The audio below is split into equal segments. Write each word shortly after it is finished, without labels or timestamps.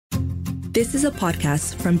This is a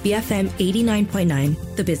podcast from BFM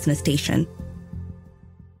 89.9, the business station.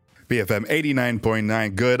 BFM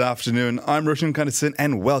 89.9. Good afternoon. I'm Roshan Kanasan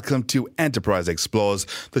and welcome to Enterprise Explores,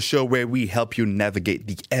 the show where we help you navigate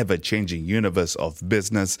the ever-changing universe of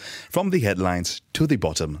business from the headlines to the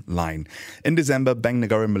bottom line. In December, Bank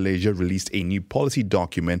Negara Malaysia released a new policy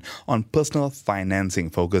document on personal financing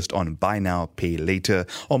focused on buy now, pay later,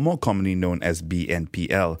 or more commonly known as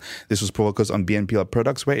BNPL. This was focused on BNPL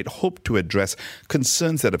products where it hoped to address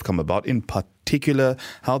concerns that have come about, in particular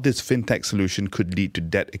how this fintech solution could lead to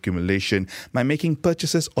debt accumulation by making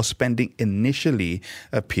purchases or spending initially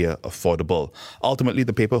appear affordable. Ultimately,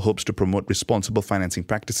 the paper hopes to promote responsible financing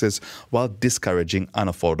practices while discouraging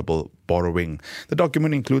unaffordable borrowing. The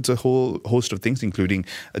document includes a whole host of things, including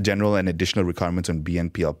general and additional requirements on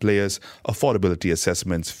BNPL players, affordability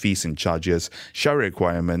assessments, fees and charges, Sharia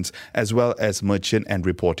requirements, as well as merchant and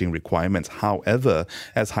reporting requirements. However,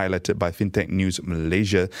 as highlighted by Fintech News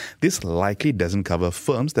Malaysia, this likely doesn't cover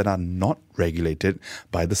firms that are not regulated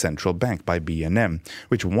by the central bank, by BNM,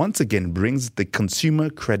 which once again brings the Consumer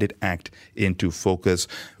Credit Act into focus,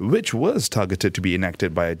 which was targeted to be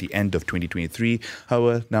enacted by the end of 2023.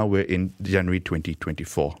 However, now we're in January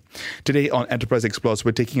 2024. Today on Enterprise Explores,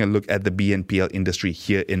 we're taking a look at the BNPL industry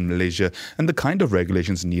here in Malaysia and the kind of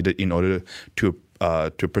regulations needed in order to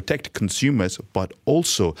protect consumers, but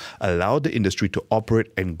also allow the industry to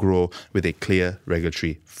operate and grow with a clear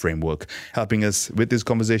regulatory framework. Helping us with this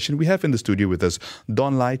conversation, we have in the studio with us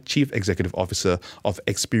Don Lai, Chief Executive Officer of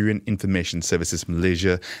Experian Information Services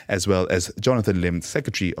Malaysia, as well as Jonathan Lim,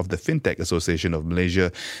 Secretary of the Fintech Association of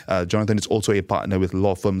Malaysia. Jonathan is also a partner with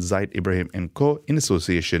law firm Zaid Ibrahim & Co. in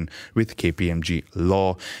association with KPMG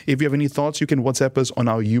Law. If you have any thoughts, you can WhatsApp us on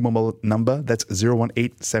our U-Mobile number. That's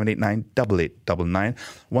 018-789-8899.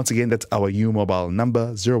 Once again, that's our U-Mobile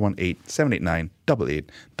number,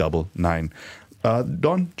 018-789-8899.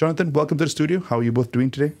 Don, Jonathan, welcome to the studio. How are you both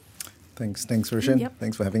doing today? Thanks, Roshan. Yep.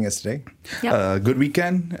 Thanks for having us today. Yep. Good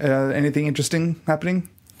weekend? Anything interesting happening?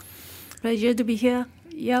 Pleasure to be here.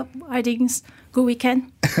 Yep, I think it's good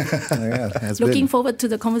weekend. Looking forward to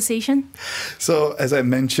the conversation. So, as I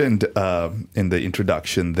mentioned in the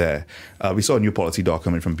introduction there, we saw a new policy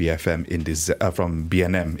document from BNM in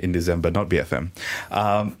December, not BFM.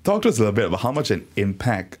 Talk to us a little bit about how much an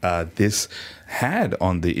impact this had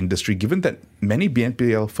on the industry, given that many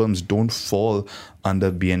BNPL firms don't fall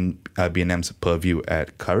under BNM's purview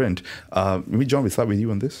at current. Maybe, John, we'll start with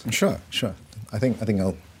you on this. Sure. I think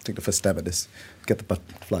I'll take the first stab at this. Get the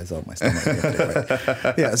butterflies out of my stomach.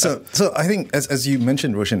 Right? Yeah. So I think as you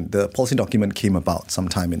mentioned, Roshan, the policy document came about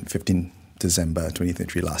sometime in 15 December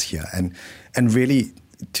 2023 last year, and really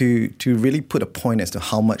to really put a point as to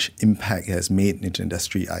how much impact it has made into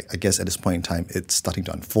industry. I guess at this point in time, it's starting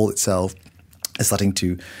to unfold itself. It's starting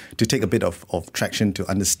to take a bit of traction to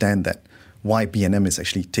understand that why BNM is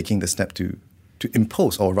actually taking the step to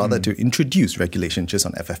impose, or rather to introduce regulation just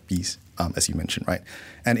on FFPs, as you mentioned, right?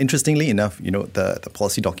 And interestingly enough, the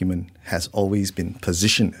policy document has always been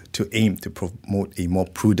positioned to aim to promote a more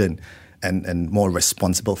prudent and more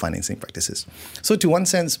responsible financing practices. So to one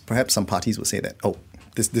sense, perhaps some parties would say that,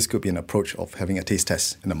 this could be an approach of having a taste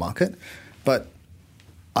test in the market. But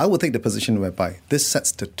I would take the position whereby this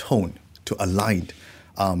sets the tone to align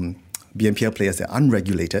BNPL players that are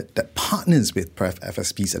unregulated, that partners with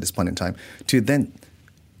FSPs at this point in time, to then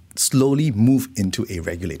slowly move into a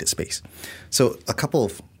regulated space. So a couple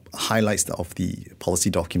of highlights of the policy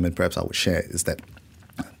document perhaps I would share is that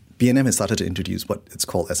BNM has started to introduce what it's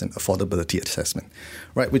called as an affordability assessment,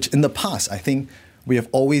 right? Which in the past, I think we have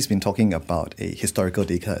always been talking about a historical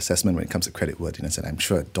data assessment when it comes to creditworthiness, and I'm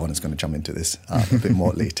sure Don is going to jump into this a bit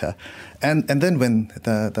more later. And then when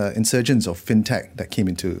the insurgence of fintech that came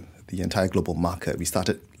into the entire global market, we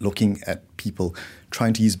started looking at people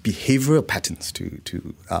trying to use behavioral patterns to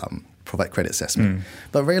provide credit assessment.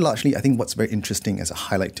 But very largely, I think what's very interesting as a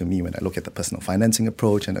highlight to me when I look at the personal financing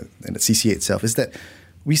approach and the CCA itself is that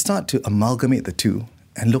we start to amalgamate the two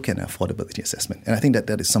and look at an affordability assessment. And I think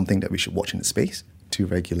that is something that we should watch in the space to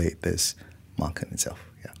regulate this market itself.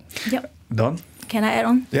 Yeah. Yep. Don? Can I add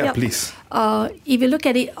on? Yeah, yep. Please. If you look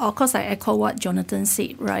at it, of course, I echo what Jonathan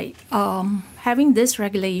said, right? Having these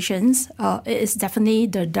regulations is definitely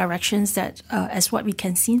the directions that, as what we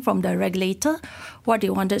can see from the regulator, what they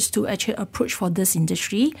wanted to actually approach for this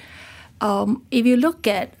industry. If you look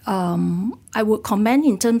at, I would comment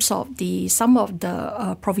in terms of some of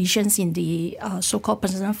the provisions in the so-called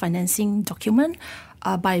personal financing document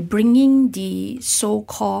by bringing the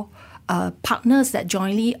so-called partners that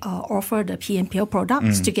jointly offer the BNPL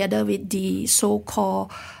products together with the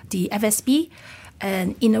so-called the FSP.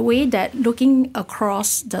 And in a way that looking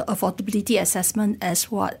across the affordability assessment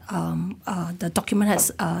as what the document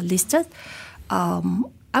has listed,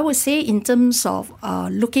 I would say in terms of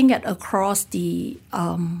looking at across the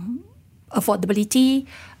affordability,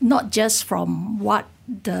 not just from what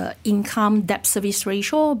the income debt service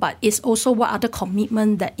ratio, but it's also what other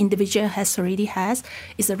commitment that individual has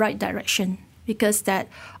is the right direction. Because that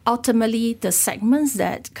ultimately the segments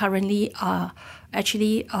that currently are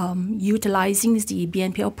actually utilizing the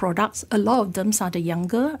BNPL products, a lot of them are the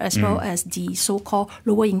younger as well as the so-called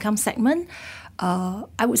lower income segment.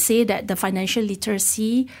 I would say that the financial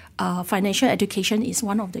literacy, financial education is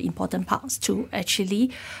one of the important parts to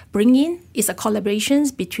actually bring in. It's a collaboration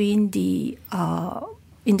between the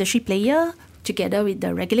industry player together with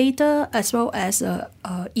the regulator as well as a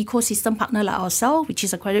ecosystem partner like ourselves, which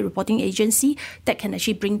is a credit reporting agency that can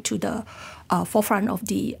actually bring to the forefront of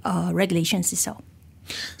the regulations itself.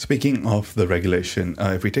 Speaking of the regulation,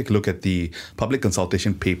 if we take a look at the public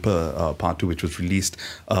consultation paper, part 2, which was released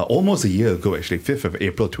almost a year ago, actually, 5th of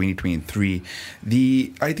April 2023,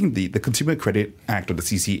 I think the Consumer Credit Act, or the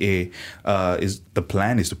CCA, the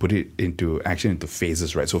plan is to put it into action into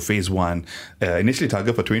phases, right? So phase 1, initially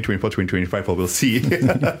targeted for 2024, 2025, but we'll see.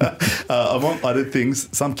 Among other things,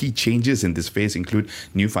 some key changes in this phase include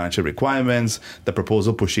new financial requirements, the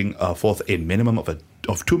proposal pushing forth a minimum of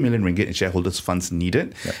 2 million ringgit in shareholders' funds needed,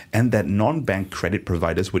 and that non-bank credit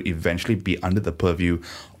providers would eventually be under the purview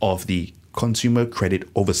of the Consumer Credit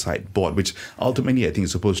Oversight Board, which ultimately I think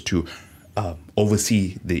is supposed to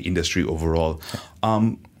oversee the industry overall.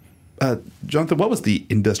 Jonathan, what was the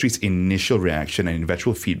industry's initial reaction and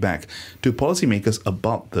eventual feedback to policymakers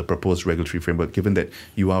about the proposed regulatory framework, given that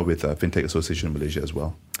you are with FinTech Association of Malaysia as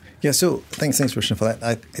well? Yeah, so thanks, Roshan, for that.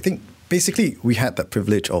 I think basically we had that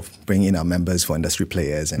privilege of bringing in our members for industry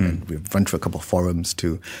players, and we've run through a couple of forums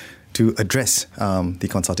to address the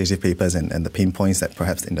consultative papers and the pain points that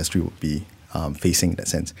perhaps the industry would be facing in that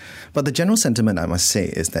sense. But the general sentiment, I must say,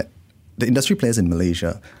 is that the industry players in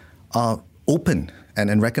Malaysia are open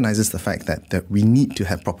and recognizes the fact that we need to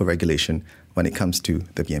have proper regulation when it comes to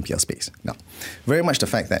the BNPL space. Now, very much the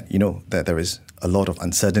fact that, that there is a lot of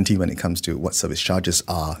uncertainty when it comes to what service charges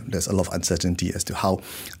are. There's a lot of uncertainty as to how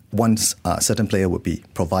one certain player would be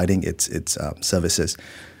providing its services.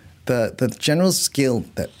 The general scale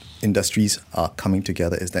that industries are coming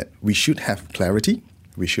together is that we should have clarity,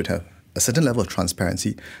 we should have a certain level of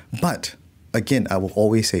transparency, but again, I will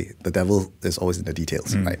always say the devil is always in the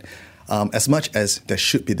details, right? As much as there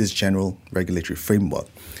should be this general regulatory framework,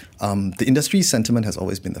 the industry sentiment has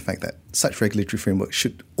always been the fact that such regulatory framework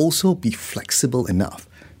should also be flexible enough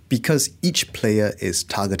because each player is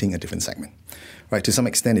targeting a different segment, right? To some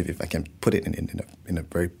extent, if I can put it in a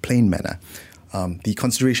very plain manner, the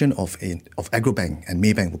consideration of Agrobank and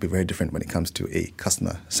Maybank will be very different when it comes to a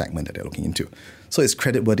customer segment that they're looking into. So its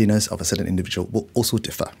creditworthiness of a certain individual will also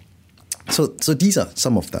differ. So these are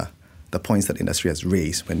some of the points that industry has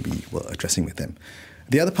raised when we were addressing with them.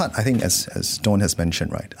 The other part, I think, as Dawn has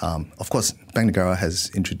mentioned, right, of course, Bank Negara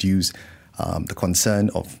has introduced the concern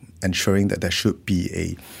of ensuring that there should be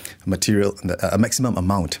a maximum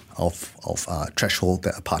amount of threshold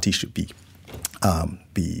that a party should be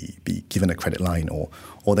given a credit line,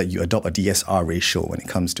 or that you adopt a DSR ratio when it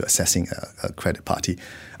comes to assessing a credit party.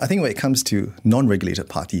 I think when it comes to non-regulated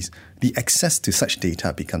parties, the access to such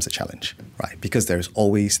data becomes a challenge, right? Because there is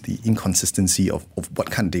always the inconsistency of what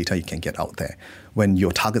kind of data you can get out there when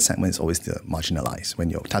your target segment is always the marginalized, when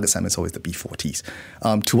your target segment is always the B40s.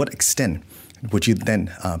 To what extent would you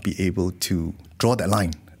then be able to draw that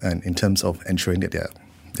line in terms of ensuring that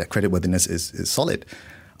their creditworthiness is solid?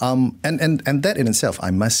 And that in itself, I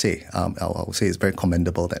must say, I'll say is very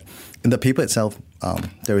commendable that in the paper itself,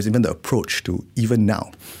 there is even the approach to even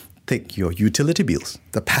now take your utility bills,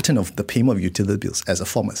 the pattern of the payment of utility bills as a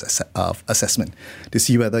form of assessment to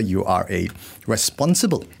see whether you are a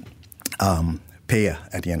responsible payer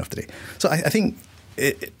at the end of the day. So I think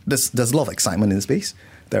there's a lot of excitement in the space.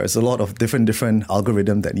 There is a lot of different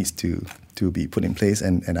algorithm that needs to be put in place.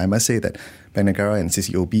 And I must say that Bank Negara and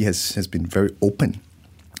CCOB has been very open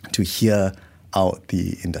to hear out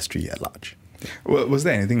the industry at large. Well, was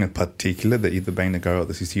there anything in particular that either Bank Negara or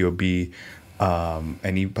the CCOB,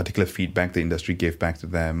 any particular feedback the industry gave back to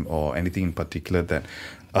them, or anything in particular that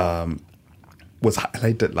was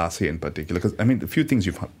highlighted last year in particular? Because, I mean, a few things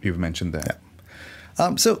you've mentioned there.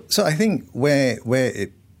 Yeah. So I think where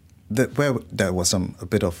there was a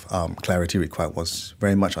bit of clarity required was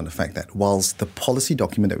very much on the fact that whilst the policy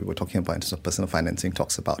document that we were talking about in terms of personal financing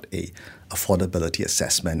talks about a affordability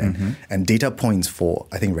assessment and data points for,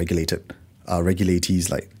 I think, regulated regulators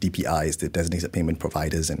like DPIs, the designated payment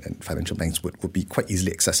providers, and financial banks would be quite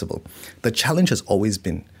easily accessible. The challenge has always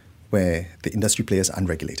been where the industry players are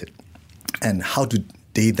unregulated. And how do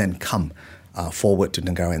they then come forward to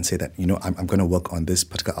Negara and say that, I'm going to work on this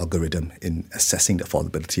particular algorithm in assessing the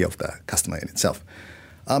affordability of the customer in itself?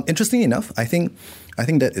 Interestingly enough, I think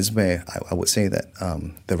that is where I would say that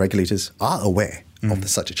the regulators are aware of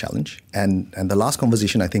such a challenge. And the last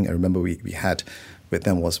conversation I remember we had with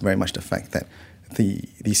them was very much the fact that the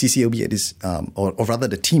CCOB at this, or rather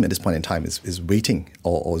the team at this point in time is waiting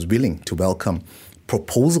or is willing to welcome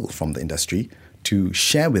proposal from the industry to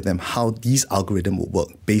share with them how these algorithms will work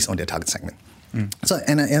based on their target segment. So,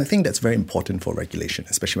 and I think that's very important for regulation,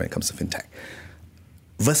 especially when it comes to fintech.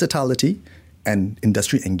 Versatility and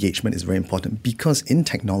industry engagement is very important because in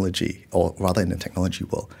technology, or rather in the technology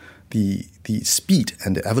world, the speed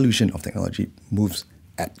and the evolution of technology moves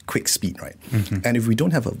at quick speed, right? And if we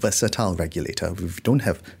don't have a versatile regulator, if we don't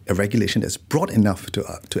have a regulation that's broad enough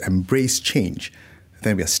to embrace change,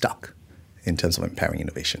 then we are stuck in terms of empowering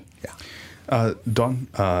innovation. Yeah. Don,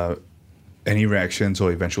 any reactions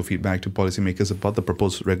or eventual feedback to policymakers about the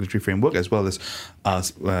proposed regulatory framework, as well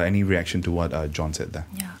as any reaction to what John said there?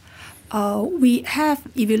 Yeah. We have,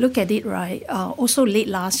 if you look at it, right, also late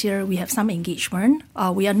last year, we have some engagement.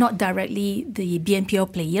 We are not directly the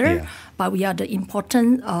BNPL player, but we are the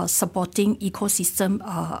important supporting ecosystem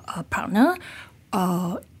partner.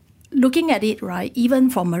 Looking at it, right, even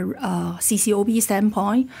from a CCOB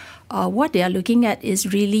standpoint, what they are looking at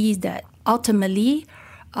is really that ultimately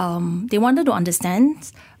they wanted to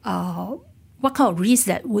understand what kind of risk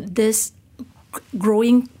that would this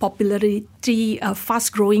growing popularity,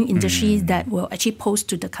 fast-growing industry that will actually pose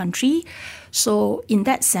to the country. So in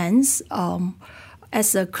that sense,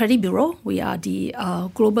 as a credit bureau, we are the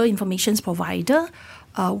global information provider.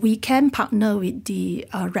 We can partner with the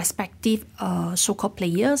respective so-called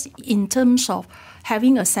players in terms of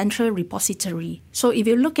having a central repository. So if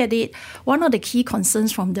you look at it, one of the key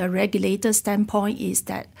concerns from the regulator standpoint is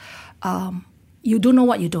that you don't know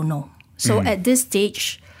what you don't know. So at this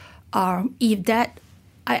stage, if that,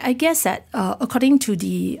 I guess that according to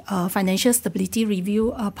the Financial Stability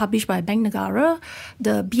Review published by Bank Negara,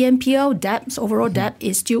 the BNPL debt, overall debt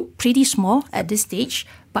is still pretty small at this stage,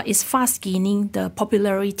 but it's fast gaining. The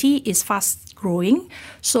popularity is fast growing.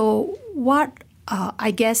 So what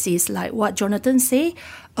I guess is like what Jonathan say,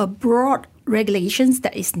 a broad regulations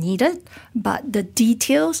that is needed, but the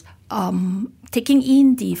details, taking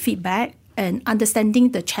in the feedback and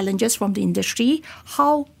understanding the challenges from the industry,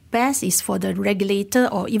 how best is for the regulator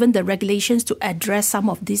or even the regulations to address some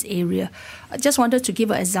of this area. I just wanted to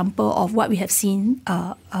give an example of what we have seen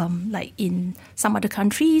like in some other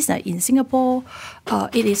countries, like in Singapore.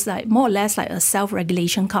 It is like more or less like a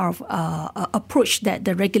self-regulation kind of approach that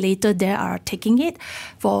the regulator there are taking it.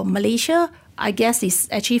 For Malaysia, I guess it's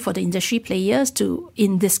actually for the industry players to,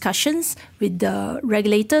 in discussions with the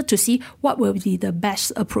regulator, to see what will be the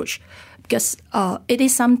best approach. Because it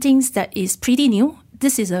is something that is pretty new.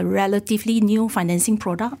 This is a relatively new financing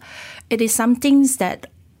product. It is something that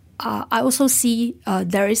I also see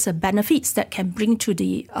there is a benefits that can bring to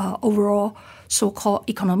the overall so-called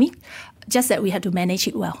economy, just that we have to manage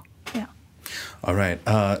it well. Yeah. All right.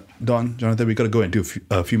 Don, Jonathan, we've got to go into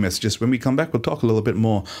a few messages. When we come back, we'll talk a little bit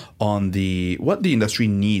more on what the industry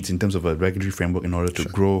needs in terms of a regulatory framework in order to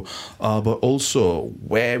grow, but also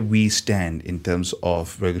where we stand in terms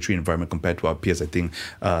of regulatory environment compared to our peers. I think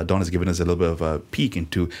Don has given us a little bit of a peek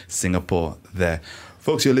into Singapore there.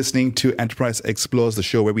 Folks, you're listening to Enterprise Explores, the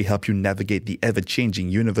show where we help you navigate the ever-changing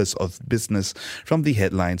universe of business from the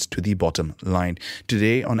headlines to the bottom line.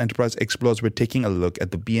 Today on Enterprise Explores, we're taking a look at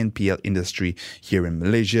the BNPL industry here in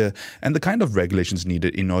Malaysia and the kind of regulations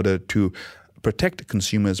needed in order to protect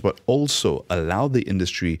consumers, but also allow the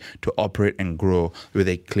industry to operate and grow with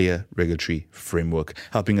a clear regulatory framework.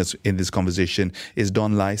 Helping us in this conversation is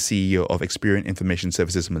Don Lai, CEO of Experian Information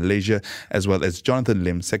Services Malaysia, as well as Jonathan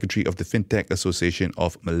Lim, Secretary of the Fintech Association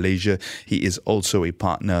of Malaysia. He is also a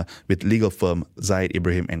partner with legal firm Zaid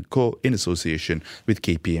Ibrahim & Co. in association with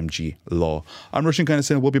KPMG Law. I'm Roshan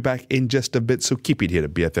Kanasan. We'll be back in just a bit, so keep it here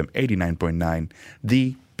at BFM 89.9,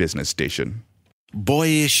 the business station.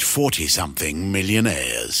 Boyish 40-something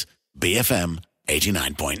millionaires. BFM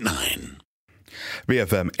 89.9.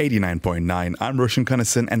 BFM 89.9, I'm Roshan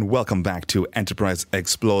Kannison, and welcome back to Enterprise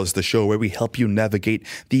Explores, the show where we help you navigate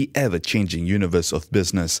the ever-changing universe of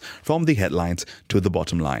business, from the headlines to the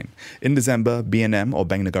bottom line. In December, BNM, or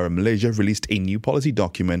Bank Negara Malaysia, released a new policy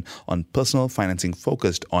document on personal financing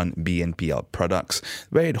focused on BNPL products,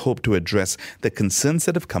 where it hoped to address the concerns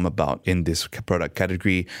that have come about in this product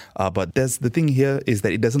category. But the thing here is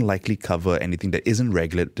that it doesn't likely cover anything that isn't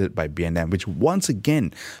regulated by BNM, which once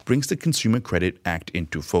again brings the Consumer Credit Act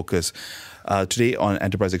into focus. Today on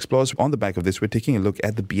Enterprise Explores, on the back of this, we're taking a look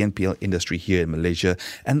at the BNPL industry here in Malaysia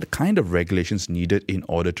and the kind of regulations needed in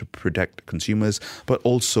order to protect consumers, but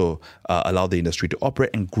also allow the industry to operate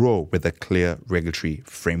and grow with a clear regulatory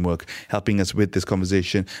framework. Helping us with this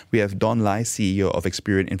conversation, we have Don Lai, CEO of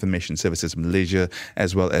Experian Information Services Malaysia,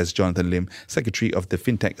 as well as Jonathan Lim, Secretary of the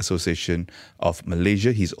Fintech Association of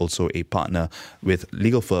Malaysia. He's also a partner with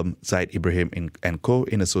legal firm Zaid Ibrahim & Co.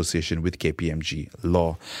 in association with KPMG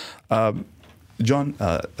Law. Don,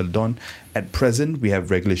 at present, we have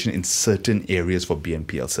regulation in certain areas for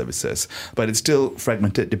BNPL services, but it's still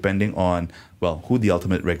fragmented depending on, well, who the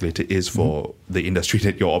ultimate regulator is for the industry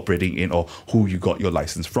that you're operating in or who you got your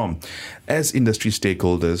license from. As industry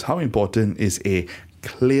stakeholders, how important is a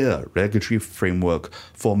clear regulatory framework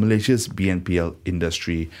for Malaysia's BNPL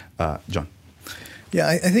industry? John? Yeah,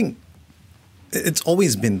 I think it's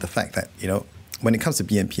always been the fact that, when it comes to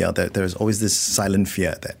BNPL, there's always this silent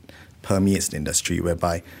fear that permeates the industry,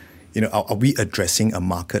 whereby, are we addressing a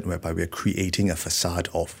market whereby we're creating a facade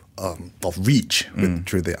of reach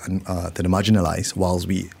through the marginalized, whilst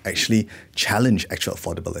we actually challenge actual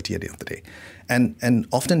affordability at the end of the day. And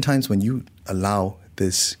oftentimes when you allow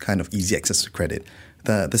this kind of easy access to credit,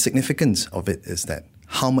 the significance of it is that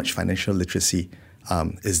how much financial literacy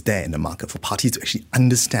is there in the market for parties to actually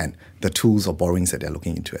understand the tools or borrowings that they're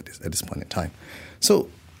looking into at this point in time. So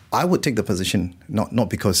I would take the position, not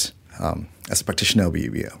because as a practitioner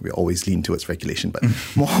we always lean towards regulation, but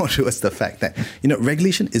more towards the fact that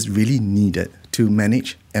regulation is really needed to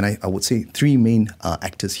manage, and I would say three main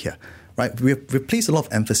actors here. Right, we've placed a lot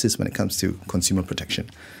of emphasis when it comes to consumer protection,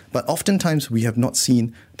 but oftentimes we have not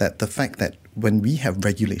seen that the fact that when we have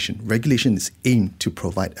regulation is aimed to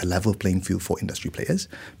provide a level playing field for industry players,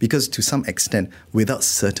 because to some extent, without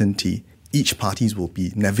certainty, each parties will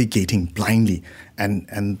be navigating blindly, and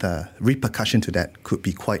the repercussion to that could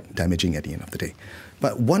be quite damaging at the end of the day.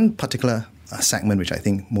 But one particular segment which I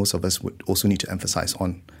think most of us would also need to emphasize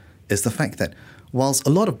on is the fact that whilst a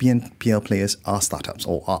lot of BNPL players are startups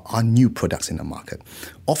or are new products in the market,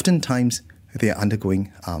 oftentimes they are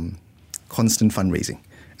undergoing constant fundraising.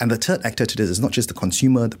 And the third actor to this is not just the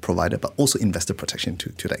consumer, the provider, but also investor protection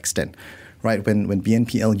to that extent. Right? When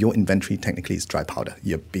BNPL, your inventory technically is dry powder.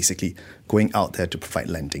 You're basically going out there to provide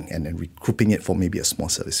lending and then recouping it for maybe a small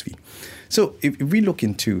service fee. So if we look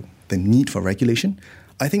into the need for regulation,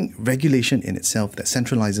 I think regulation in itself that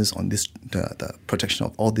centralizes on this the protection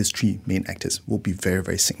of all these three main actors will be very,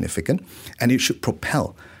 very significant. And it should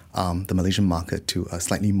propel the Malaysian market to a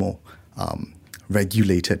slightly more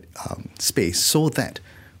regulated space, so that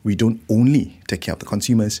we don't only take care of the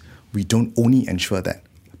consumers, we don't only ensure that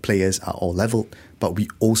players are all leveled, but we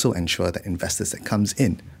also ensure that investors that comes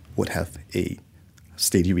in would have a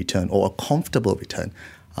steady return or a comfortable return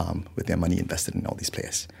with their money invested in all these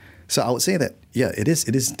players. So I would say that, it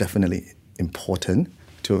is definitely important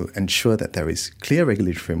to ensure that there is clear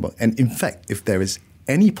regulatory framework. And in fact, if there is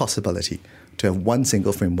any possibility to have one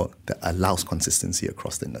single framework that allows consistency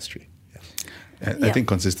across the industry. I think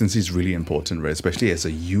consistency is really important, right? Especially as a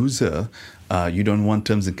user, you don't want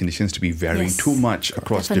terms and conditions to be varying too much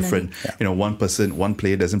across different. One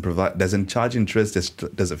player doesn't charge interest,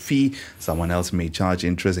 there's a fee. Someone else may charge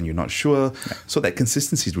interest, and you're not sure. Yeah. So that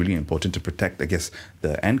consistency is really important to protect, I guess,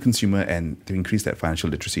 the end consumer and to increase that financial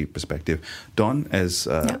literacy perspective. Don, as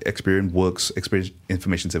Experian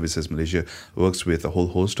Information Services Malaysia works with a whole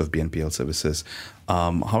host of BNPL services.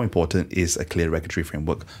 How important is a clear regulatory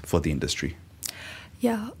framework for the industry?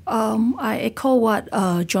 Yeah, I echo what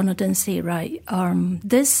Jonathan said, right?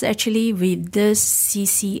 This actually, with this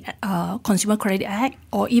CC, Consumer Credit Act,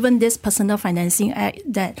 or even this Personal Financing Act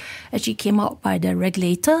that actually came out by the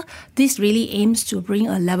regulator, this really aims to bring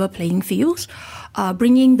a level playing field,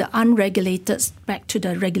 bringing the unregulated back to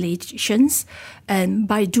the regulations. And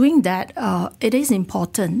by doing that, it is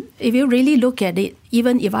important. If you really look at it,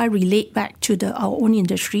 even if I relate back to our own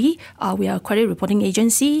industry, we are a credit reporting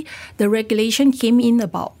agency. The regulation came in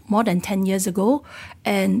about more than 10 years ago.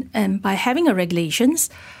 And by having a regulations,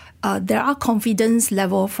 there are confidence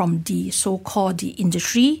level from the so-called the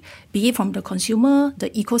industry, be it from the consumer, the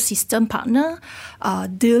ecosystem partner,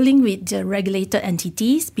 dealing with the regulated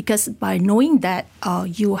entities, because by knowing that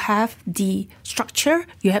you have the structure,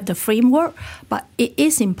 you have the framework, but it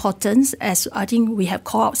is important, as I think we have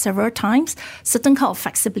called out several times, certain kind of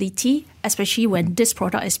flexibility, especially when this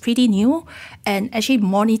product is pretty new, and actually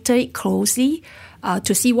monitor it closely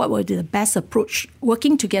to see what will be the best approach.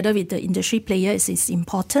 Working together with the industry players is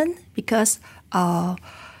important because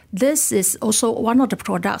this is also one of the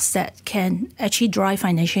products that can actually drive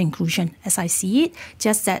financial inclusion, as I see it,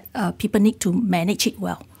 just that people need to manage it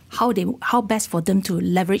well. How best for them to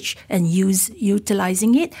leverage and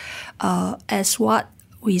utilizing it. As what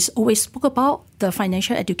we always spoke about, the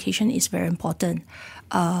financial education is very important.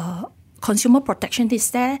 Consumer protection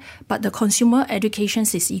is there, but the consumer education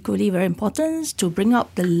is equally very important to bring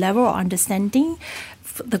up the level of understanding.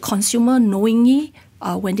 The consumer knowingly,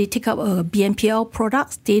 when they take up a BNPL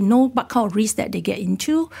product, they know what kind of risk that they get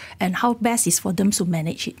into and how best is for them to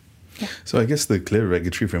manage it. Yeah. So I guess the clear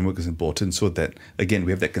regulatory framework is important so that, again,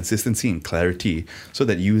 we have that consistency and clarity so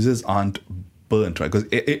that users aren't burnt, right? Because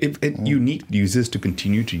you need users to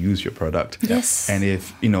continue to use your product. Yes. And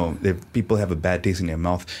if people have a bad taste in their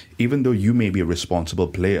mouth, even though you may be a responsible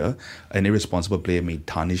player, an irresponsible player may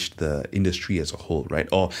tarnish the industry as a whole, right?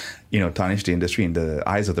 Or tarnish the industry in the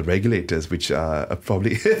eyes of the regulators, which are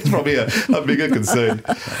probably a bigger concern.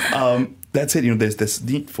 That said, there's this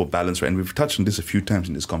need for balance, right? And we've touched on this a few times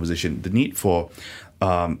in this conversation. The need for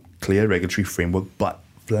clear regulatory framework, but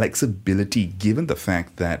flexibility, given the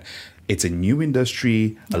fact that it's a new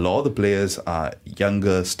industry. A lot of the players are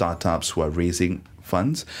younger startups who are raising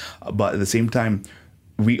funds. But at the same time,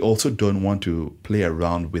 we also don't want to play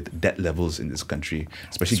around with debt levels in this country,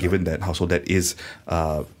 especially given that household debt is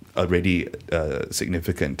already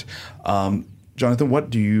significant. Jonathan, what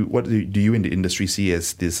do you in the industry see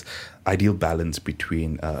as this ideal balance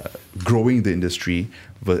between growing the industry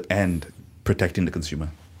and protecting the consumer?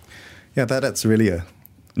 Yeah, that's really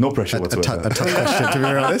no pressure whatsoever. A tough question, to be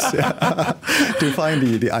honest, to find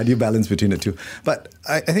the ideal balance between the two. But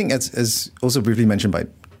I think, as also briefly mentioned by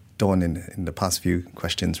Dawn in the past few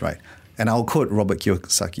questions, right? And I'll quote Robert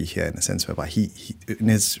Kiyosaki here in a sense whereby he in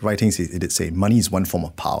his writings, he did say, money is one form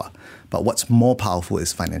of power, but what's more powerful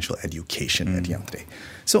is financial education at the end of the day.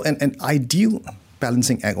 So an ideal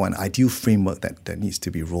balancing act or an ideal framework that needs to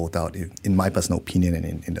be rolled out, in my personal opinion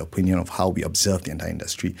and in the opinion of how we observe the entire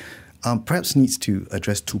industry, perhaps needs to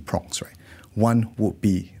address two prongs, right? One would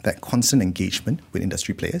be that constant engagement with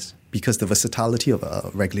industry players, because the versatility of a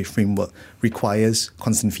regulatory framework requires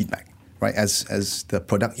constant feedback, right? As the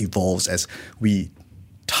product evolves, as we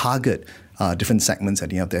target different segments at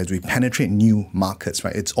the end of the day, as we penetrate new markets,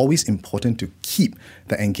 right? It's always important to keep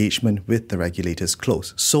the engagement with the regulators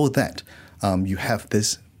close so that you have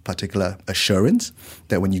this particular assurance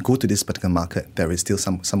that when you go to this particular market, there is still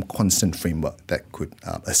some constant framework that could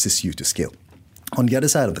assist you to scale. On the other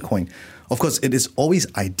side of the coin, of course, it is always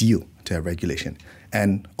ideal to have regulation.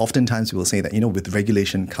 And oftentimes we will say that, with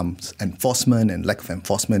regulation comes enforcement, and lack of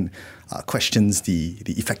enforcement questions the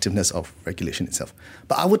effectiveness of regulation itself.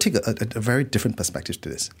 But I would take a very different perspective to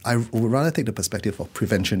this. I would rather take the perspective of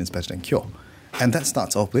prevention is better than cure. And that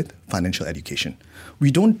starts off with financial education. We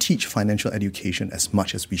don't teach financial education as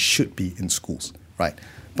much as we should be in schools, right?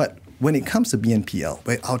 But when it comes to BNPL,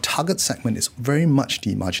 where our target segment is very much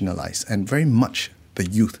the marginalized and very much the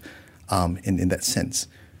youth in that sense,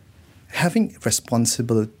 having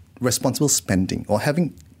responsible spending or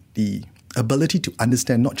having the ability to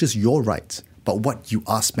understand not just your rights, but what you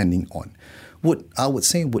are spending on, would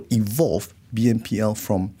evolve BNPL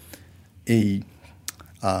from a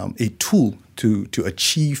tool to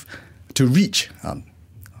reach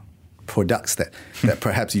products that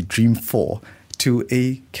perhaps you dream for, to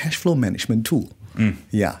a cash flow management tool.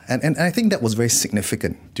 Yeah, and I think that was very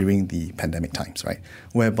significant during the pandemic times, right?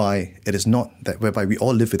 Whereby it is not that whereby we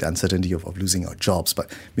all live with the uncertainty of losing our jobs,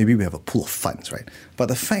 but maybe we have a pool of funds, right? But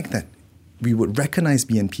the fact that we would recognize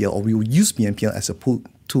BNPL, or we would use BNPL as a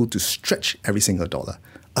tool to stretch every single dollar,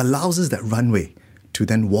 allows us that runway to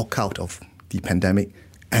then walk out of the pandemic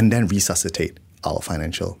and then resuscitate our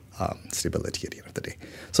financial stability at the end of the day.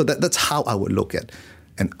 So that's how I would look at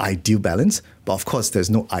an ideal balance. But of course,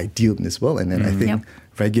 there's no ideal in this world. And then I think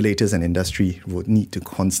regulators and industry would need to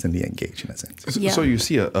constantly engage in a sense. So you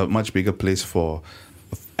see a much bigger place for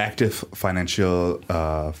active financial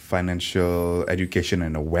education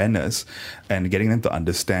and awareness, and getting them to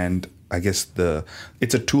understand, I guess,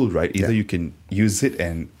 it's a tool, right? Either you can use it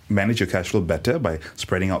and manage your cash flow better by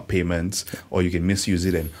spreading out payments, or you can misuse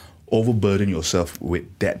it and overburden yourself with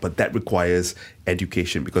debt, but that requires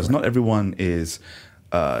education because not everyone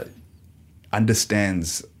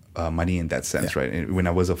understands money in that sense, right? And when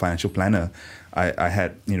I was a financial planner, I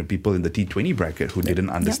had people in the T20 bracket who didn't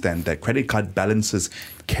understand that credit card balances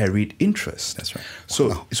carried interest. That's right.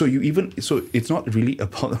 So so it's not really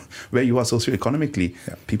about where you are socioeconomically.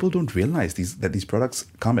 People don't realize that these products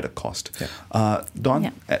come at a cost.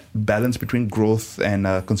 Dawn, balance between growth and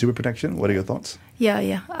consumer protection. What are your thoughts?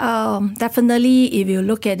 Definitely, if you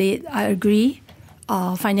look at it, I agree.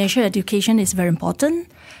 Financial education is very important.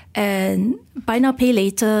 And buy now, pay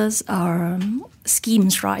laters are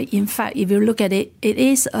schemes, right? In fact, if you look at it, it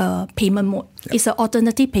is a payment mode. It's an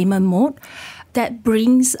alternative payment mode that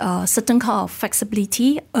brings certain kind of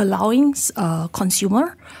flexibility, allowing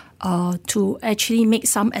consumer to actually make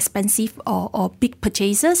some expensive or big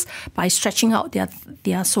purchases by stretching out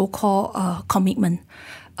their so-called commitment.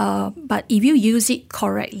 But if you use it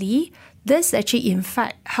correctly, this actually, in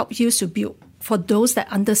fact, helps you to build. For those that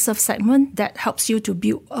underserved segment, that helps you to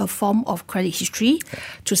build a form of credit history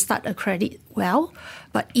to start a credit well.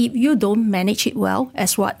 But if you don't manage it well,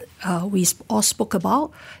 as what we all spoke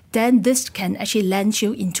about, then this can actually land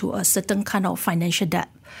you into a certain kind of financial debt.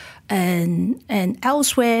 And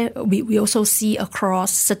elsewhere, we also see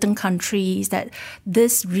across certain countries that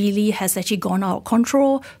this really has actually gone out of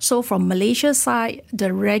control. So from Malaysia's side,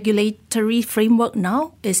 the regulatory framework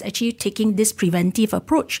now is actually taking this preventive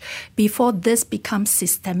approach before this becomes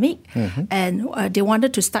systemic. And they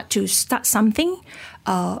wanted to start something.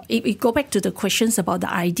 If we go back to the questions about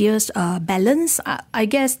the ideas balance, I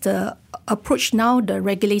guess the approach now the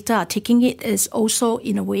regulator are taking it is also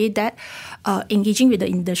in a way that engaging with the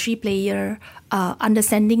industry player,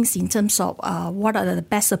 understandings in terms of what are the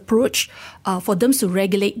best approach for them to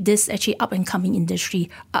regulate this actually up and coming industry.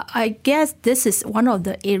 I guess this is one of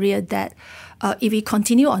the area that if we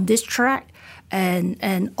continue on this track,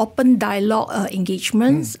 and open dialogue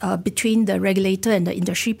engagements between the regulator and the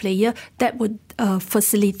industry player, that would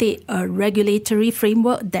facilitate a regulatory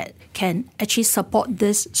framework that can actually support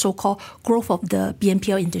this so-called growth of the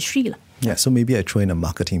BNPL industry. Yeah, so maybe I throw in a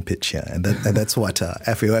marketing pitch here, and that's what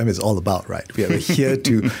FAOM is all about, right? We are here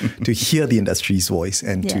to hear the industry's voice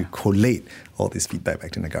and to collate all this feedback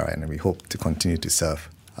back to Negara, and we hope to continue to serve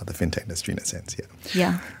the fintech industry in a sense.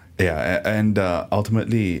 Yeah, and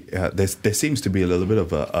ultimately, there seems to be a little bit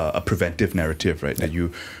of a preventive narrative, right? That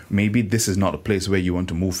maybe this is not a place where you want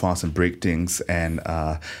to move fast and break things and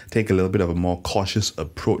take a little bit of a more cautious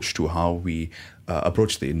approach to how we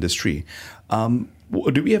approach the industry.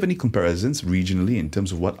 Do we have any comparisons regionally in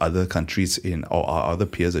terms of what other countries or our other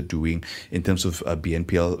peers are doing in terms of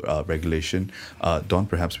BNPL regulation? Dawn,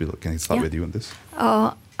 perhaps can I start with you on this?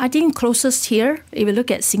 I think closest here, if you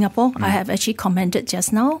look at Singapore, I have actually commented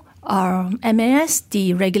just now, MAS,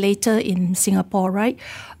 the regulator in Singapore, right,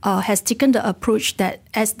 has taken the approach that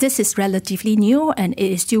as this is relatively new and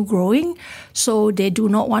it is still growing, so they do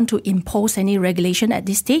not want to impose any regulation at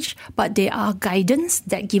this stage, but there are guidance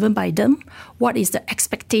that given by them. What is the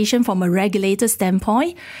expectation from a regulator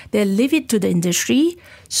standpoint? They leave it to the industry.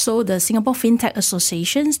 So the Singapore FinTech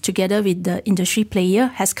Associations, together with the industry player,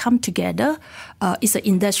 has come together. It's an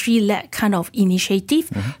industry-led kind of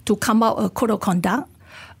initiative to come out a code of conduct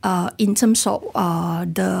in terms of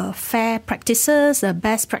the fair practices, the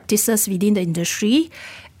best practices within the industry.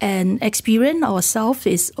 And Experian ourselves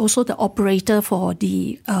is also the operator for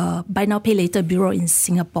the Buy Now Pay Later Bureau in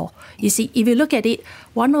Singapore. You see, if you look at it,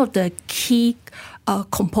 one of the key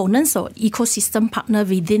components or ecosystem partner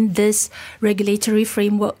within this regulatory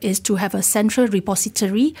framework is to have a central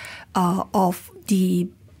repository of the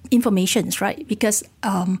informations, right? Because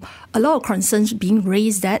a lot of concerns being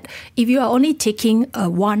raised that if you are only taking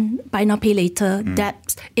one buy now pay later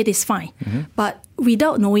debt, it is fine. But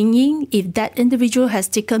without knowing if that individual has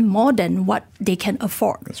taken more than what they can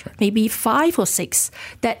afford, maybe 5 or 6,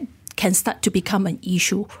 that can start to become an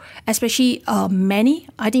issue. Especially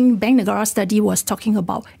I think Bank Negara study was talking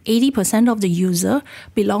about 80% of the user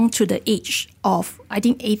belong to the age of, I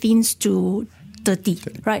think, 18 to 30,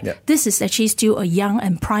 right? Yeah. This is actually still a young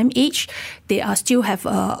and prime age. They are still have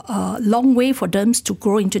a long way for them to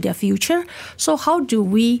grow into their future. So how do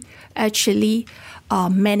we actually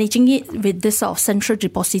managing it with this sort of central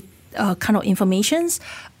deposit kind of informations,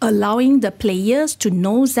 allowing the players to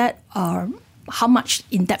know that how much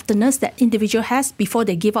indebtedness that individual has before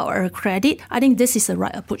they give out a credit? I think this is the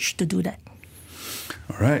right approach to do that.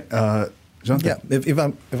 All right. Jonathan?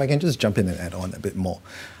 Yeah, if I can just jump in and add on a bit more.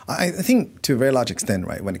 I think to a very large extent,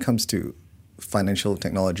 right, when it comes to financial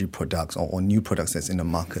technology products or new products that's in the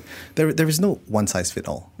market, there is no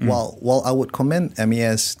one-size-fits-all. While I would commend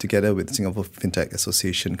MAS together with Singapore FinTech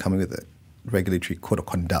Association coming with a regulatory code of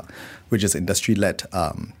conduct, which is industry-led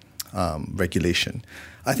regulation,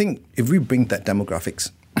 I think if we bring that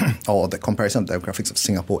demographics or the comparison of demographics of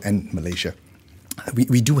Singapore and Malaysia,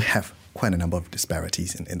 we do have quite a number of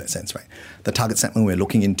disparities in that sense, right? The target segment we're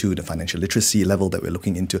looking into, the financial literacy level that we're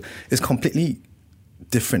looking into, is completely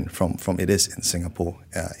different from it is in Singapore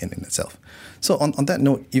in itself. So on that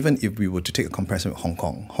note, even if we were to take a comparison with Hong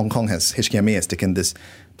Kong, HKMA has taken this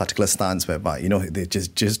particular stance whereby, they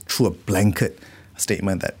just threw a blanket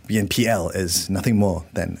statement that BNPL is nothing more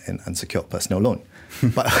than an unsecured personal loan.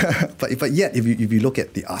 But yet, if you look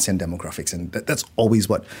at the ASEAN demographics, and that's always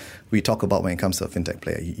what we talk about when it comes to a fintech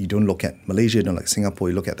player. You don't look at Malaysia, you don't look at Singapore,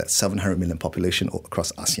 you look at that 700 million population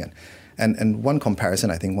across ASEAN. And one comparison,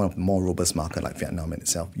 I think one of the more robust markets like Vietnam in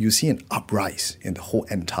itself, you see an uprise in the whole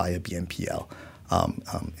entire BNPL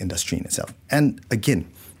industry in itself. And again,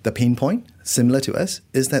 the pain point, similar to us,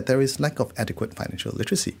 is that there is lack of adequate financial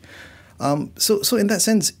literacy. So in that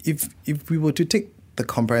sense, if we were to take the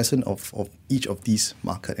comparison of each of these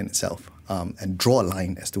markets in itself and draw a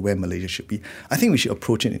line as to where Malaysia should be, I think we should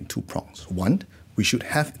approach it in two prongs. One, we should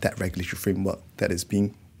have that regulatory framework that is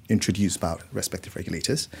being introduced by respective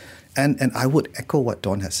regulators. And I would echo what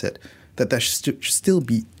Don has said, that there should still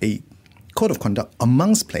be a code of conduct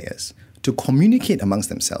amongst players to communicate amongst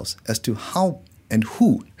themselves as to how and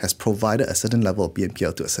who has provided a certain level of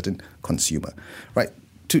BNPL to a certain consumer, right?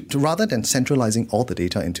 To rather than centralizing all the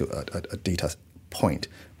data into a data point,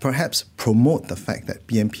 perhaps promote the fact that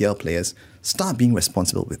BNPL players start being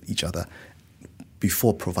responsible with each other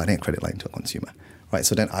before providing a credit line to a consumer, right?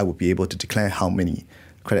 So then I would be able to declare how many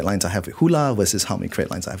credit lines I have with Hula versus how many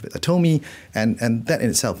credit lines I have with Atomi, and that in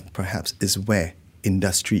itself perhaps is where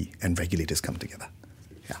industry and regulators come together.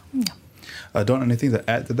 Yeah. Don, anything to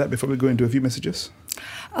add to that before we go into a few messages?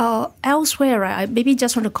 Elsewhere, right, I maybe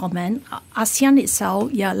just want to comment. ASEAN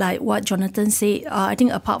itself, like what Jonathan said, I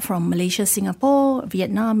think apart from Malaysia, Singapore,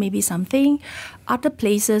 Vietnam, maybe something, other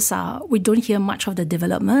places, we don't hear much of the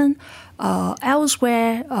development.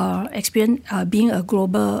 Elsewhere, experience being a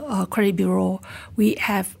global credit bureau, we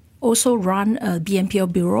have also run a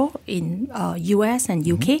BNPL bureau in US and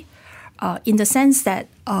UK, in the sense that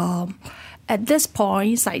at this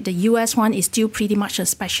point, like the US one is still pretty much a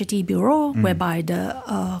specialty bureau whereby the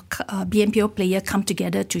BNPL player come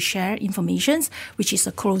together to share information, which is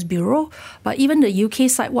a closed bureau. But even the UK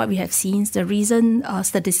side, what we have seen, the recent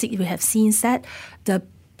statistic we have seen is that the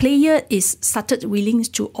player is started willing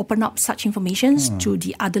to open up such information to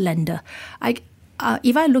the other lender.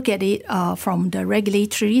 If I look at it from the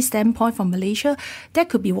regulatory standpoint from Malaysia, that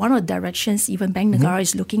could be one of the directions even Bank Negara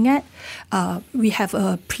is looking at. We have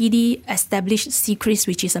a pretty established CCRIS,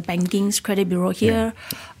 which is a banking's credit bureau here.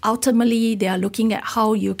 Yeah. Ultimately, they are looking at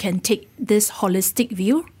how you can take this holistic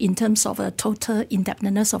view in terms of a total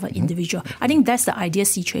indebtedness of an individual. I think that's the ideal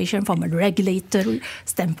situation from a regulatory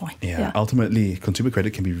standpoint. Yeah. Ultimately, consumer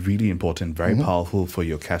credit can be really important, very powerful for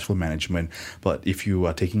your cash flow management. But if you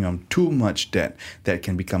are taking on too much debt, that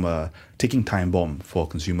can become a ticking time bomb for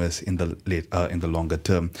consumers in the longer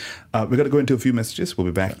term. We're going to go into a few messages. We'll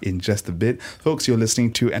be back in just a bit. Folks, you're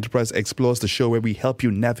listening to Enterprise Explores, the show where we help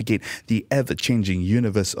you navigate the ever-changing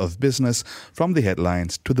universe of business from the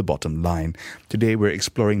headlines to the bottom line. Today, we're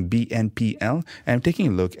exploring BNPL and taking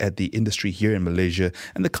a look at the industry here in Malaysia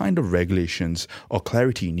and the kind of regulations or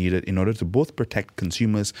clarity needed in order to both protect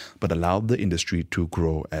consumers but allow the industry to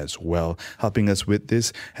grow as well. Helping us with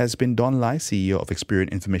this has been Don Lai, CEO of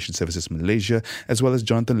Experian Information Services Malaysia, as well as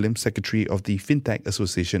Jonathan Lim, Secretary of the FinTech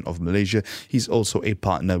Association of Malaysia. He's also a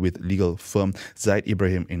partner with legal firm Zaid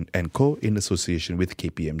Ibrahim & Co. in association with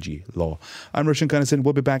KPMG Law. I'm Roshan Kanasan.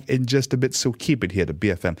 We'll be back in just a bit, so keep it here to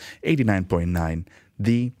BFM 89.9,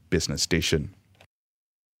 the business station.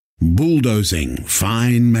 Bulldozing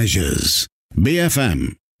fine measures.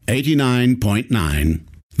 BFM 89.9,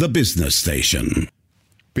 the business station.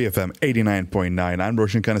 BFM 89.9. I'm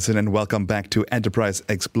Roshan Kanasan and welcome back to Enterprise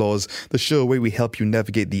Explores, the show where we help you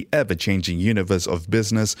navigate the ever-changing universe of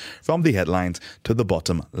business from the headlines to the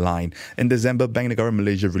bottom line. In December, Bank Negara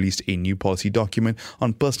Malaysia released a new policy document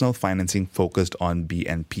on personal financing focused on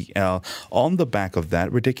BNPL. On the back of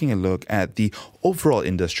that, we're taking a look at the overall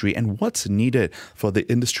industry and what's needed for the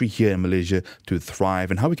industry here in Malaysia to thrive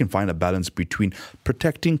and how we can find a balance between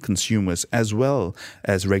protecting consumers as well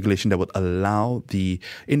as regulation that would allow the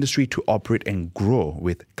industry to operate and grow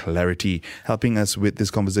with clarity. Helping us with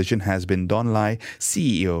this conversation has been Don Lai,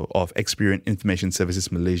 CEO of Experian Information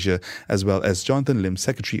Services Malaysia, as well as Jonathan Lim,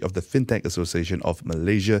 Secretary of the Fintech Association of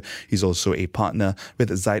Malaysia. He's also a partner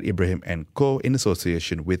with Zaid Ibrahim & Co. in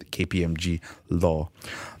association with KPMG Law.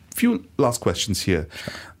 Few last questions here.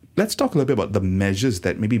 Let's talk a little bit about the measures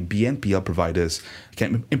that maybe BNPL providers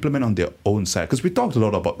can implement on their own side, because we talked a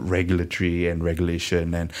lot about regulatory and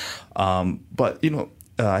regulation, and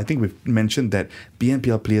I think we've mentioned that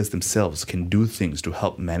BNPL players themselves can do things to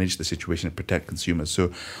help manage the situation and protect consumers.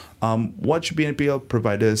 So what should BNPL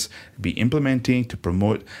providers be implementing to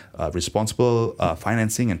promote responsible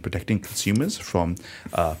financing and protecting consumers from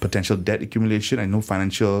potential debt accumulation? I know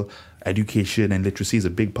financial education and literacy is a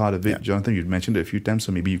big part of it. Yeah. Jonathan, you've mentioned it a few times,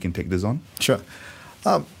 so maybe you can take this on. Sure.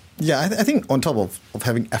 I think on top of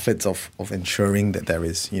having efforts of ensuring that there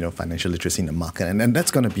is financial literacy in the market, and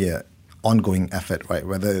that's going to be an ongoing effort, right?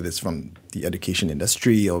 Whether it is from the education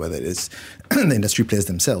industry or whether it is the industry players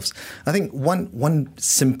themselves. I think one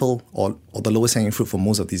simple or the lowest hanging fruit for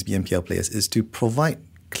most of these BNPL players is to provide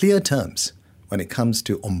clear terms when it comes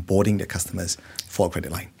to onboarding their customers for a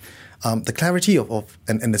credit line. The clarity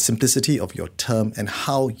and the simplicity of your term and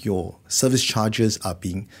how your service charges are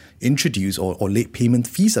being introduced or late payment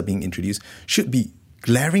fees are being introduced should be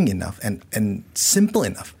glaring enough and simple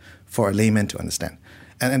enough for a layman to understand.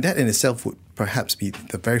 And that in itself would perhaps be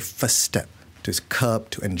the very first step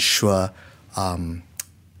to ensure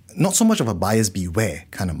not so much of a buyer's beware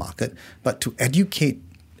kind of market, but to educate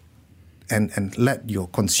and let your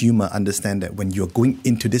consumer understand that when you're going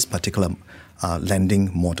into this particular lending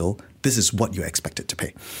model, this is what you're expected to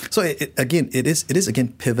pay. So it is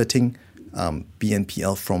pivoting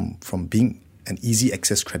BNPL from being an easy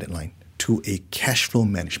access credit line to a cash flow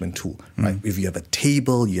management tool, right? If you have a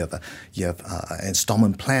table, you have an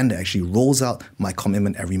installment plan that actually rolls out my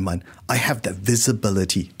commitment every month, I have that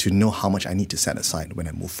visibility to know how much I need to set aside when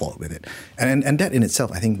I move forward with it. And that in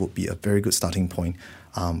itself, I think, would be a very good starting point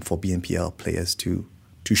for BNPL players to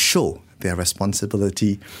show their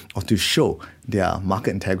responsibility or to show their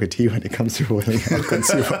market integrity when it comes to rolling out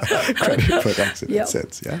consumer credit products in that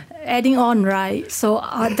sense. Yeah. Adding on, right? So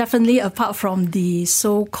definitely apart from the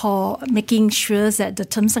so-called making sure that the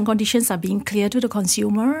terms and conditions are being clear to the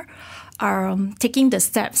consumer, taking the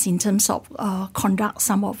steps in terms of conduct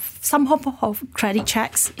some of credit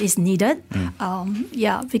checks is needed.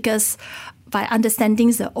 Because by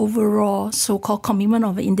understanding the overall so-called commitment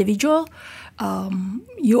of an individual,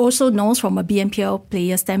 you also know from a BNPL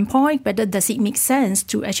player standpoint whether does it make sense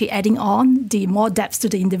to actually adding on the more debts to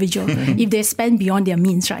the individual if they spend beyond their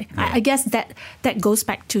means, right? I guess that goes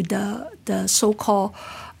back to the so-called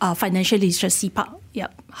financial literacy part.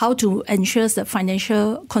 How to ensure the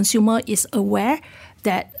financial consumer is aware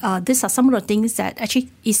that these are some of the things that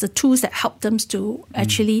actually is the tools that help them to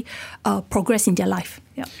actually progress in their life.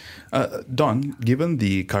 Don, given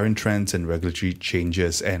the current trends and regulatory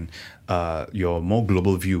changes and your more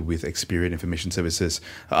global view with Experian Information Services,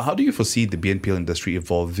 how do you foresee the BNPL industry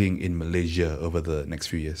evolving in Malaysia over the next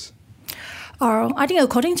few years? I think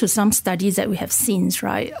according to some studies that we have seen,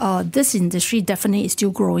 right, this industry definitely is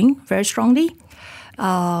still growing very strongly.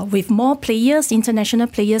 With more players, international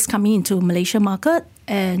players coming into Malaysia market,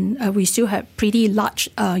 and we still have pretty large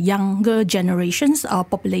younger generations,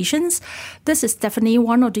 populations. This is definitely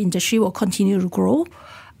one of the industry will continue to grow,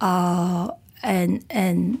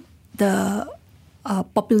 and the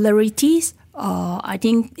popularities. I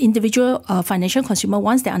think individual financial consumer,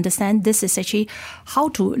 once they understand this is actually how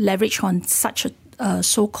to leverage on such a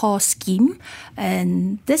so-called scheme,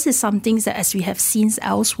 and this is something that as we have seen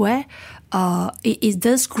elsewhere, it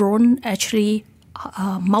does grown actually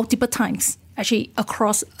multiple times, actually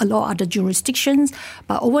across a lot of other jurisdictions.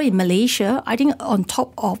 But over in Malaysia, I think on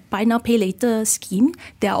top of buy now, pay later scheme,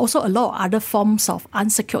 there are also a lot of other forms of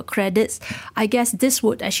unsecured credits. I guess this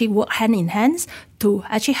would actually work hand in hand to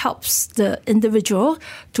actually helps the individual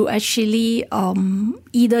to actually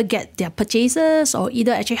either get their purchases or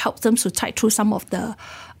either actually help them to tide through some of the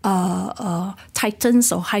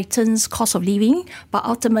tightens or heightens cost of living. But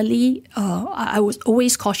ultimately, I would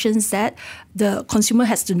always caution that the consumer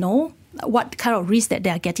has to know what kind of risk that they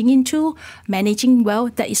are getting into. Managing well,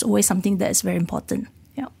 that is always something that is very important.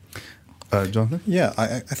 Jonathan? Yeah,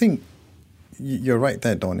 I think you're right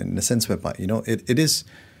there, Don, in the sense whereby, it is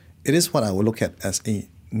what I would look at as a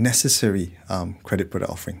necessary credit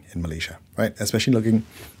product offering in Malaysia, right? Especially looking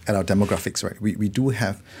at our demographics, right? We do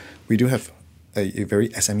have a very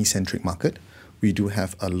SME-centric market. We do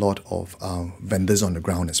have a lot of vendors on the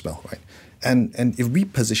ground as well, right? And if we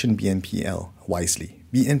position BNPL wisely,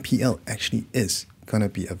 BNPL actually is going to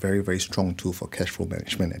be a very, very strong tool for cash flow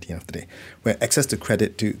management at the end of the day, where access to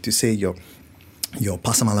credit to say your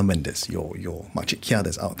pasar malam vendors, your makcik kia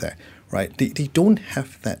that's out there, right? They don't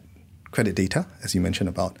have that credit data, as you mentioned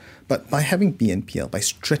about, but by having BNPL, by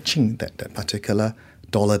stretching that particular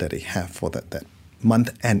dollar that they have for that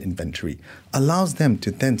month-end inventory, allows them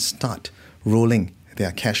to then start rolling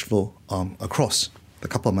their cash flow across the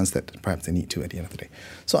couple of months that perhaps they need to at the end of the day.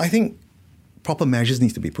 So I think proper measures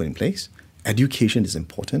need to be put in place. Education is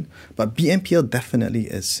important, but BNPL definitely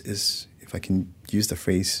is, if I can use the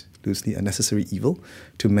phrase loosely, a necessary evil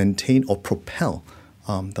to maintain or propel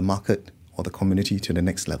the market or the community to the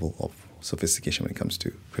next level of sophistication when it comes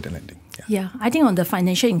to credit lending. Yeah, I think on the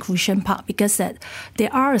financial inclusion part, because that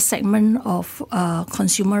there are a segment of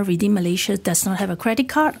consumer within Malaysia does not have a credit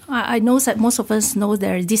card. I know that most of us know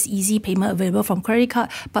there is this easy payment available from credit card,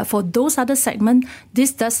 but for those other segments,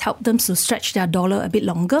 this does help them to stretch their dollar a bit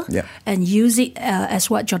longer and use it as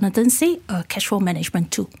what Jonathan said, a cash flow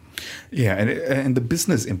management tool. Yeah, and the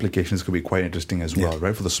business implications could be quite interesting as well,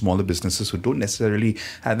 right? For the smaller businesses who don't necessarily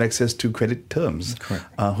have access to credit terms,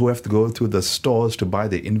 who have to go to the stores to buy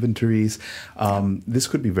their inventories. This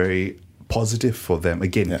could be very positive for them.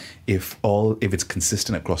 Again, if it's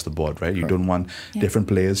consistent across the board, right? You don't want different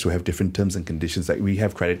players to have different terms and conditions. Like we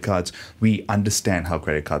have credit cards, we understand how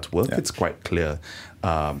credit cards work. It's quite clear.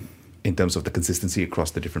 In terms of the consistency across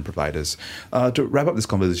the different providers. To wrap up this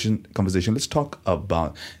conversation, let's talk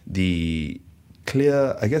about the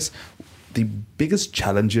biggest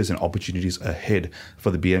challenges and opportunities ahead for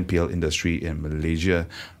the BNPL industry in Malaysia.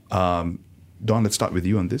 Dawn, let's start with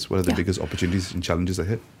you on this. What are the biggest opportunities and challenges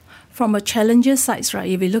ahead? From a challenger side, right,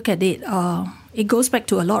 if we look at it, it goes back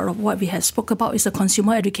to a lot of what we have spoke about is the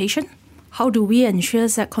consumer education. How do we ensure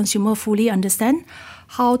that consumer fully understand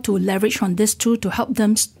how to leverage on this tool to help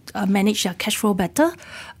them manage their cash flow better,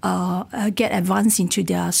 get advanced into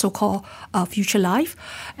their so-called future life.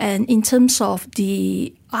 And in terms of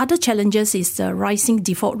the other challenges is the rising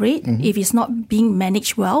default rate. If it's not being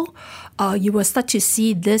managed well, you will start to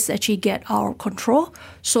see this actually get out of control.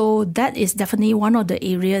 So that is definitely one of the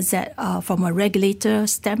areas that from a regulator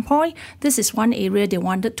standpoint, this is one area they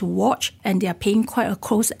wanted to watch, and they are paying quite a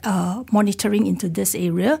close monitoring into this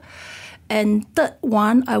area. And third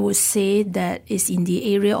one, I would say that is in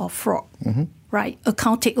the area of fraud, right?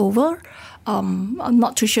 Account takeover. I'm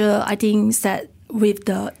not too sure. I think that with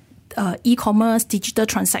the e-commerce, digital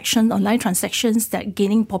transaction, online transactions that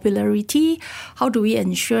gaining popularity, how do we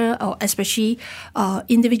ensure, especially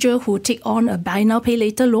individual who take on a buy now, pay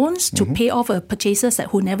later loans to pay off a purchasers that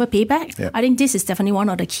who never pay back? I think this is definitely one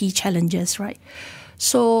of the key challenges, right?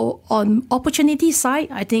 So on opportunity side,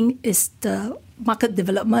 I think is the market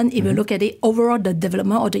development. If you look at it, overall the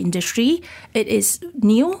development of the industry, it is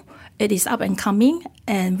new, it is up and coming,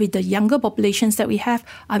 and with the younger populations that we have,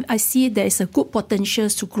 I see there is a good potential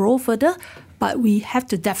to grow further, but we have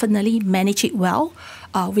to definitely manage it well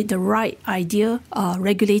with the right idea,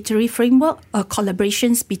 regulatory framework,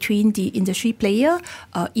 collaborations between the industry player,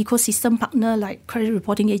 ecosystem partner like credit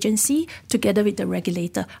reporting agency, together with the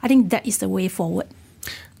regulator. I think that is the way forward.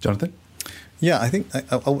 Jonathan? Yeah, I think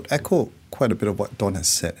I would echo quite a bit of what Dawn has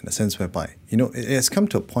said in a sense whereby, it has come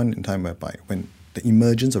to a point in time whereby when the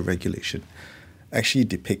emergence of regulation actually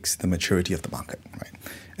depicts the maturity of the market, right?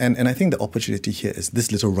 And I think the opportunity here is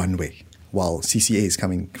this little runway. While CCA is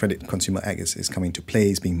coming, Credit Consumer Act is coming to play,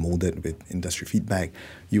 is being molded with industry feedback.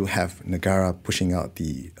 You have Negara pushing out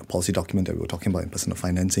the policy document that we were talking about in personal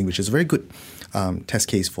financing, which is a very good test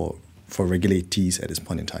case for regulatees at this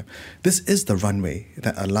point in time. This is the runway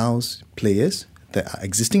that allows players that are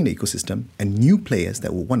existing in the ecosystem and new players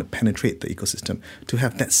that will want to penetrate the ecosystem to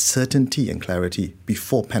have that certainty and clarity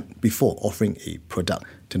before offering a product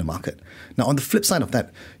to the market. Now, on the flip side of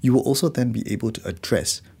that, you will also then be able to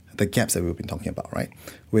address the gaps that we've been talking about, right?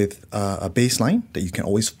 With a baseline that you can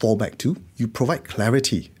always fall back to, you provide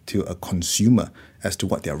clarity to a consumer as to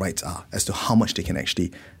what their rights are, as to how much they can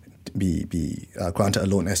actually be granted a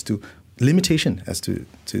loan, as to limitation as to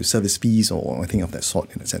service fees or anything of that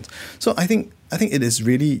sort in a sense. So I think it is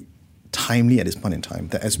really timely at this point in time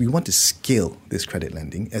that as we want to scale this credit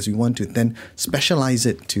lending, as we want to then specialize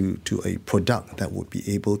it to a product that would be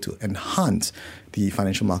able to enhance the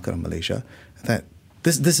financial market of Malaysia, that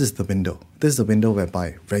this is the window. This is the window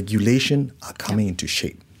whereby regulation are coming into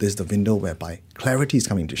shape. This is the window whereby clarity is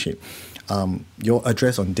coming into shape. Your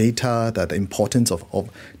address on data, the importance of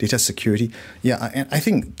data security. Yeah, and I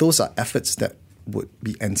think those are efforts that would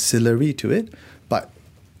be ancillary to it. But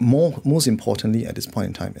most importantly at this point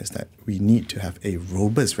in time is that we need to have a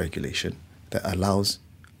robust regulation that allows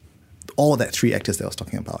all that three actors that I was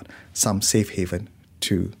talking about some safe haven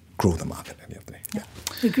to grow the market at the end of the day. Yeah.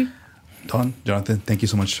 Agree. Don, Jonathan, thank you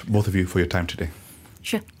so much, both of you, for your time today.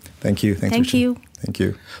 Sure. Thank you. Thanks, Thank Richard. you. Thank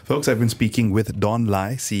you. Folks, I've been speaking with Don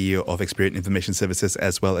Lai, CEO of Experian Information Services,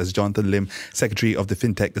 as well as Jonathan Lim, Secretary of the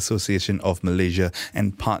FinTech Association of Malaysia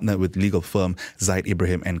and partner with legal firm Zaid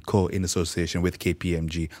Ibrahim & Co. in association with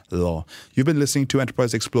KPMG Law. You've been listening to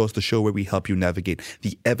Enterprise Explores, the show where we help you navigate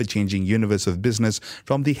the ever-changing universe of business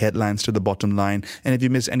from the headlines to the bottom line. And if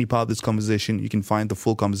you miss any part of this conversation, you can find the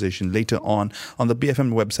full conversation later on the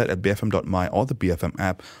BFM website at bfm.my or the BFM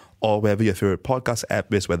app, or wherever your favorite podcast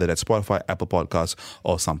app is, whether that's Spotify, Apple Podcasts,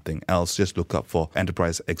 or something else. Just look up for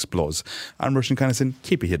Enterprise Explores. I'm Roshan Kanasan.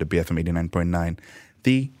 Keep it here to BFM 89.9,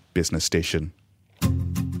 the business station.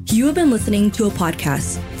 You have been listening to a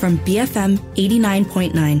podcast from BFM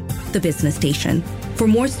 89.9, the business station. For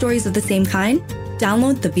more stories of the same kind,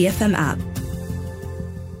 download the BFM app.